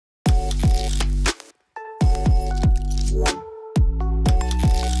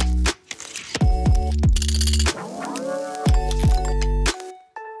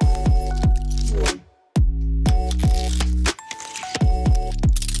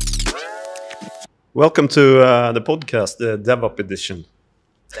Welcome to the podcast, the DevOps edition.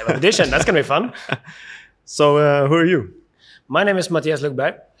 DevOps edition, that's going to be fun. So, who are you? My name is Matthias,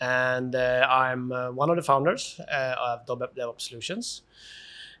 and I'm one of the founders of DevOps Solutions.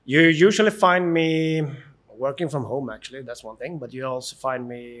 You usually find me working from home, actually, that's one thing, but you also find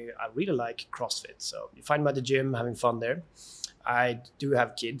me, I really like CrossFit. So you find me at the gym, having fun there. I do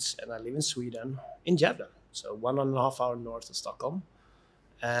have kids, and I live in Sweden, in Gävle, so 1.5 hours north of Stockholm.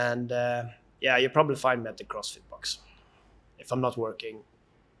 And yeah, you probably find me at the CrossFit box. If I'm not working,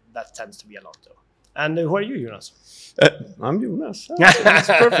 that tends to be a lot though. And who are you, Jonas? I'm Jonas. Oh, that's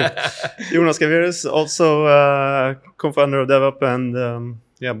perfect. Jonas Gaveris, also co-founder of DevOps, and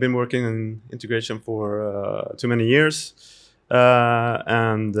yeah, been working in integration for too many years.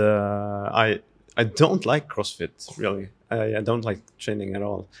 And I don't like CrossFit, really. I don't like training at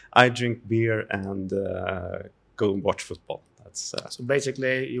all. I drink beer and go and watch football. So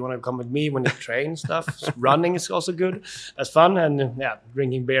basically, you want to come with me when you train stuff. Running is also good. That's fun. And yeah,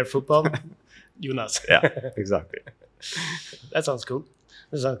 drinking beer, football, Jonas. Yeah, exactly. That sounds cool.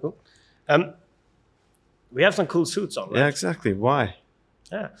 We have some cool suits on, right? Yeah, exactly. Why?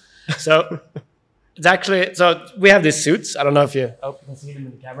 Yeah. So it's actually, so we have these suits. I don't know if you can see them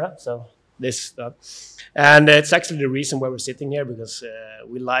in the camera. So this, and it's actually the reason why we're sitting here, because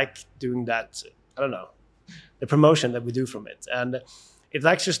we like doing that. I don't know, the promotion that we do from it. And it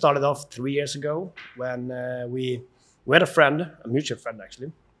actually started off 3 years ago when we had a friend, a mutual friend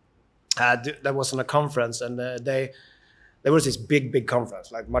actually, that was on a conference, and there was this big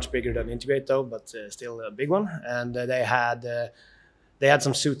conference, like much bigger than Integrate though, but still a big one. And they had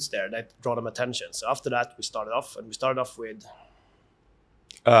some suits there that brought them attention. So after that, we started off with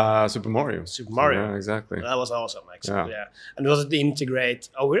Super Mario. Super Mario. Yeah, exactly. That was awesome, actually. Yeah. And it was the Integrate.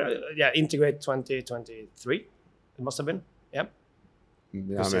 Integrate 2023. It must have been. Yeah.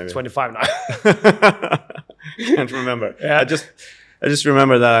 Yeah, maybe 25 now. Can't remember. Yeah. I just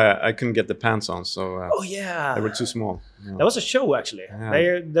remember that I couldn't get the pants on, so oh yeah, they were too small. Yeah. That was a show actually.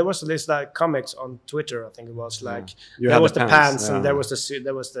 Yeah. There was this like comics on Twitter. I think it was like yeah. there was the pants yeah. and there was the suit.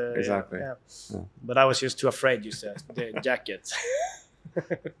 There was the exactly. Yeah. But I was just too afraid. Just the jacket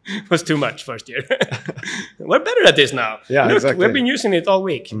was too much first year. We're better at this now. Yeah, look, exactly. We've been using it all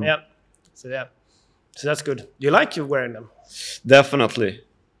week. Yeah. So that's good. You like you wearing them? Definitely,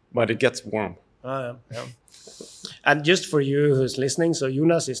 but it gets warm. Oh yeah. And just for you who's listening, so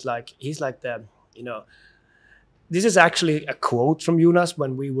Jonas is like, he's like the, this is actually a quote from Jonas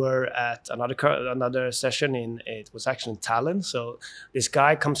when we were at another session it was actually in Tallinn. So this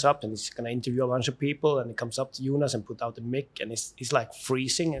guy comes up and he's going to interview a bunch of people, and he comes up to Jonas and put out the mic, and he's like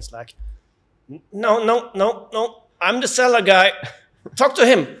freezing. It's like, no, I'm the seller guy. Talk to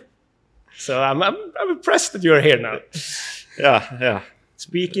him. So I'm impressed that you're here now. Yeah.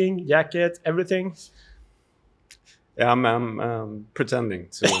 Speaking, jacket, everything. Yeah, I'm pretending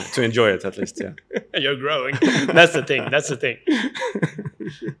to enjoy it at least. Yeah, you're growing. That's the thing.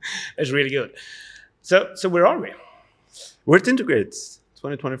 It's really good. So where are we? We're at Integrate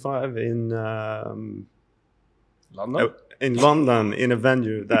 2025 in London. In London, in a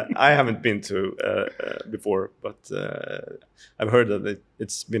venue that I haven't been to before, but I've heard that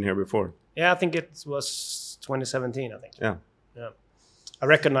it's been here before. Yeah, I think it was 2017. I think. Yeah. I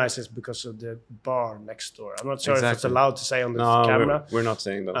recognize this because of the bar next door. I'm not sure if it's allowed to say on the camera. We're not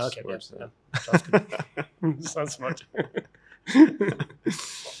saying those okay, words. Yeah. Sounds good. Sounds smart.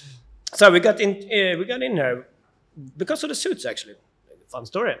 So we got in here because of the suits, actually. Fun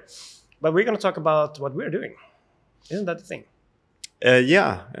story. But we're going to talk about what we're doing. Isn't that the thing?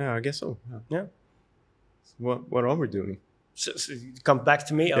 Yeah, I guess so. Yeah. What are we doing? So come back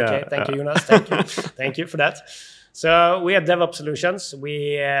to me. Okay, yeah, thank you, Jonas. Thank you. Thank you for that. So we have DevOps Solutions. I'm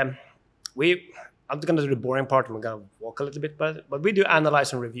going to do the boring part. I'm going to walk a little bit, but we do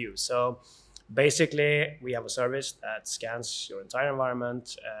analyze and review. So basically, we have a service that scans your entire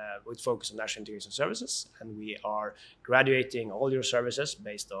environment with focus on national integration services, and we are graduating all your services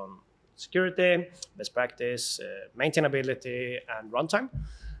based on security, best practice, maintainability, and runtime.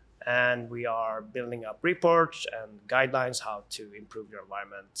 And we are building up reports and guidelines how to improve your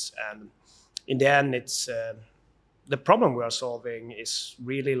environment. And in the end, it's the problem we are solving is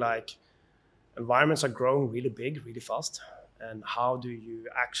really like environments are growing really big, really fast. And how do you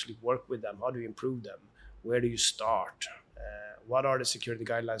actually work with them? How do you improve them? Where do you start? What are the security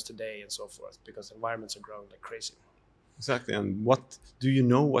guidelines today and so forth? Because environments are growing like crazy. Exactly. And what do you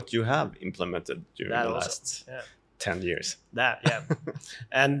know what you have implemented during the last 10 years?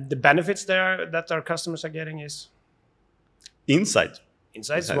 And the benefits there that our customers are getting is? Insight.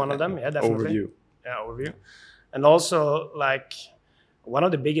 Insight is one of them. Yeah, definitely. Overview. Yeah, overview. And also like one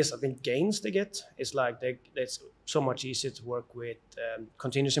of the biggest, I think, gains they get is like it's so much easier to work with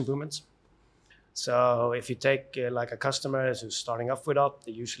continuous improvements. So if you take like a customer who's starting off with us,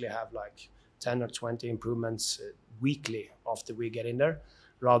 they usually have like 10 or 20 improvements weekly after we get in there,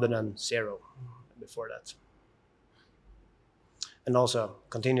 rather than 0 before that. And also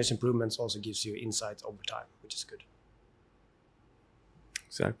continuous improvements also gives you insights over time, which is good.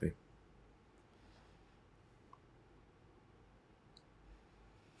 Exactly.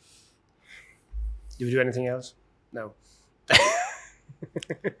 Do we do anything else? No.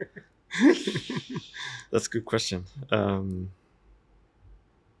 That's a good question.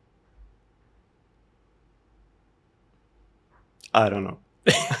 I don't know.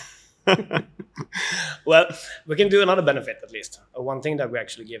 Well, we can do another benefit at least. One thing that we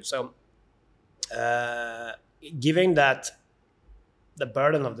actually give. So, giving that the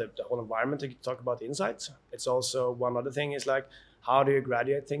burden of the whole environment to talk about insights, it's also one other thing is like, how do you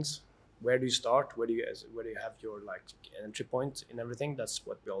graduate things? Where do you start? Where do you have your like entry point in everything? That's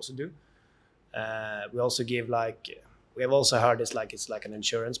what we also do. We also give like, we have also heard it's like an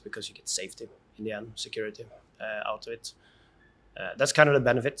insurance, because you get safety in the end, security out of it. That's kind of the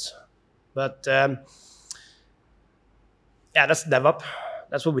benefits. But yeah, that's DevOps.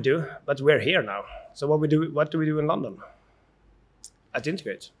 That's what we do. But we're here now. So what do we do in London at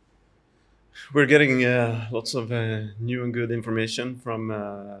Integrate? We're getting lots of new and good information from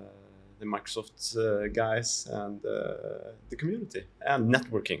the Microsoft guys and the community, and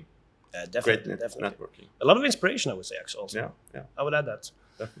networking. Definitely. Networking. A lot of inspiration, I would say, actually. Also. Yeah. I would add that.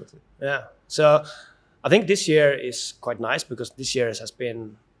 Definitely. Yeah. So I think this year is quite nice, because this year has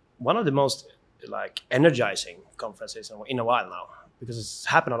been one of the most like energizing conferences in a while now, because it's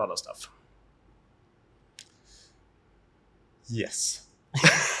happened a lot of stuff. Yes.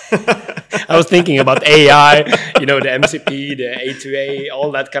 I was thinking about AI, the MCP, the A2A,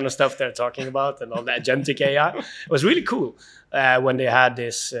 all that kind of stuff they're talking about, and all the agentic AI. It was really cool when they had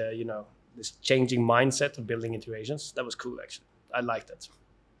this, this changing mindset of building integrations. That was cool, actually. I liked that.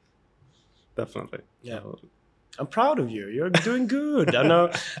 Definitely. Yeah. I'm proud of you. You're doing good. I know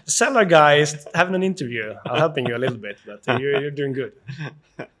the seller guy is having an interview. I'm helping you a little bit, but you're doing good.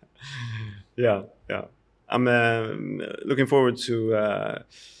 Yeah. I'm looking forward to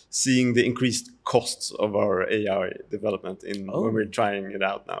seeing the increased costs of our AI development when we're trying it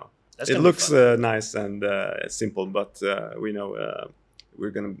out now. It looks nice and simple, but we know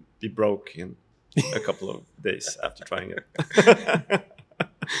we're going to be broke in a couple of days after trying it.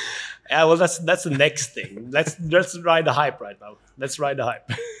 Yeah, well, that's the next thing. Let's ride the hype right now. Let's ride the hype.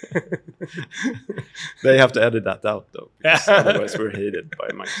 They have to edit that out, though, because otherwise we're hated by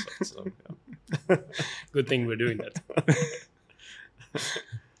Microsoft. So, yeah. Good thing we're doing that.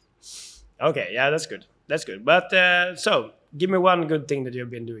 Okay, yeah, that's good. That's good. But so, give me one good thing that you've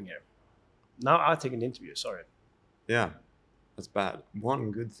been doing here. Now I'll take an interview. Sorry. Yeah, that's bad.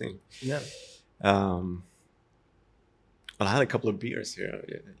 One good thing. Yeah. Well, I had a couple of beers here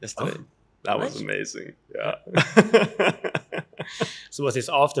yesterday. Oh, that was amazing. Yeah. So was this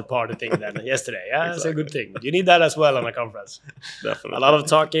after party thing then yesterday? Yeah, Exactly. That's a good thing. You need that as well on a conference. Definitely. A lot of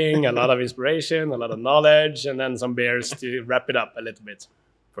talking, a lot of inspiration, a lot of knowledge, and then some beers to wrap it up a little bit.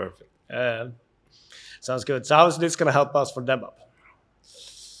 Perfect. Sounds good. So how is this going to help us for DevOps?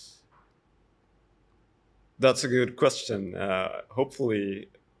 That's a good question. Hopefully,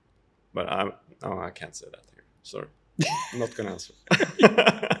 but I can't say that here. Sorry. I'm not going to answer.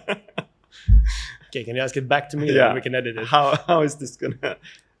 Okay, can you ask it back to me? Yeah. We can edit it. How is this going to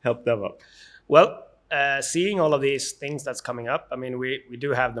help DevOps? Well, seeing all of these things that's coming up, I mean, we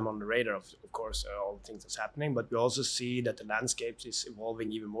do have them on the radar, of course, all the things that's happening, but we also see that the landscape is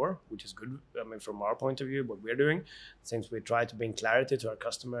evolving even more, which is good. I mean, from our point of view, what we're doing, since we try to bring clarity to our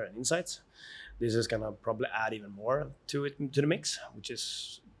customer and insights, this is going to probably add even more to the mix, which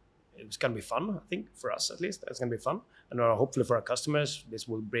is... It's going to be fun, I think, for us at least. It's going to be fun. And hopefully for our customers, this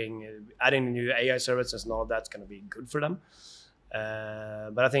will bring, adding new AI services and all that's going to be good for them.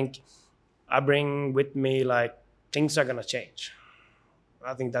 But I think I bring with me, like, things are going to change.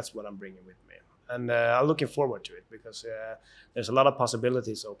 I think that's what I'm bringing with me. And I'm looking forward to it, because there's a lot of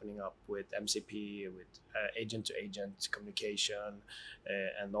possibilities opening up with MCP, with agent-to-agent communication,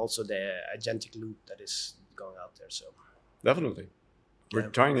 and also the agentic loop that is going out there. So definitely. We're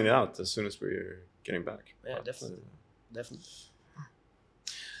trying it out as soon as we're getting back. Yeah, definitely.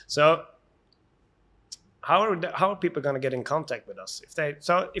 So, how are people going to get in contact with us?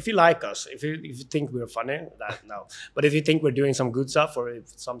 If you like us, if you think we're funny, no. But if you think we're doing some good stuff, or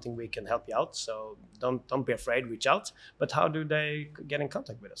if it's something we can help you out, so don't be afraid, reach out. But how do they get in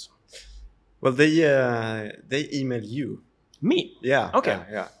contact with us? Well, they email you. Me? Yeah. Okay.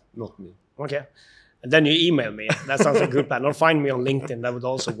 Yeah. Not me. Okay. And then you email me. That sounds like a good plan. Or find me on LinkedIn. That would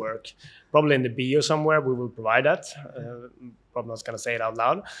also work. Probably in the bio somewhere, we will provide that. Probably not going to say it out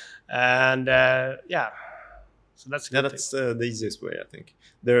loud. And yeah, so that's a good that's the easiest way, I think.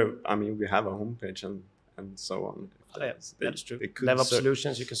 I mean, we have a homepage and so on. Yeah, that's true. They could DevOps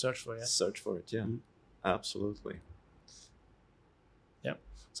Solutions you can search for. Yeah. Search for it. Yeah. Absolutely. Yeah.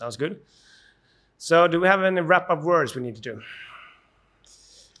 Sounds good. So, do we have any wrap-up words we need to do?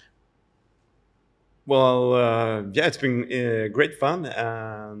 Well, yeah, it's been great fun,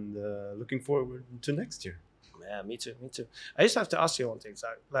 and looking forward to next year. Yeah, me too. Me too. I just have to ask you one thing. So,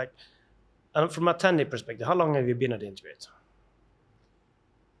 like, from a attendee perspective, how long have you been at Integrate?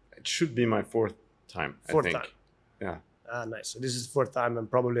 It should be my fourth time. Fourth I think. time. Yeah. Ah, nice. So this is the fourth time and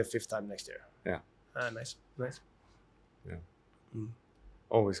probably a fifth time next year. Yeah. Ah, nice. Nice. Yeah.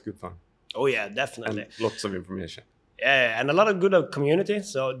 Always good fun. Oh yeah, definitely. And lots of information. Yeah, and a lot of good community.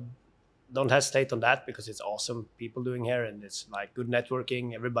 So don't hesitate on that because it's awesome people doing here and it's like good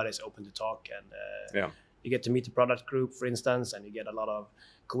networking. Everybody's open to talk and you get to meet the product group, for instance, and you get a lot of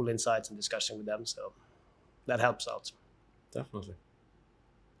cool insights and discussion with them. So that helps out. Definitely.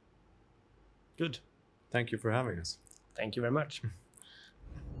 Good. Thank you for having us. Thank you very much.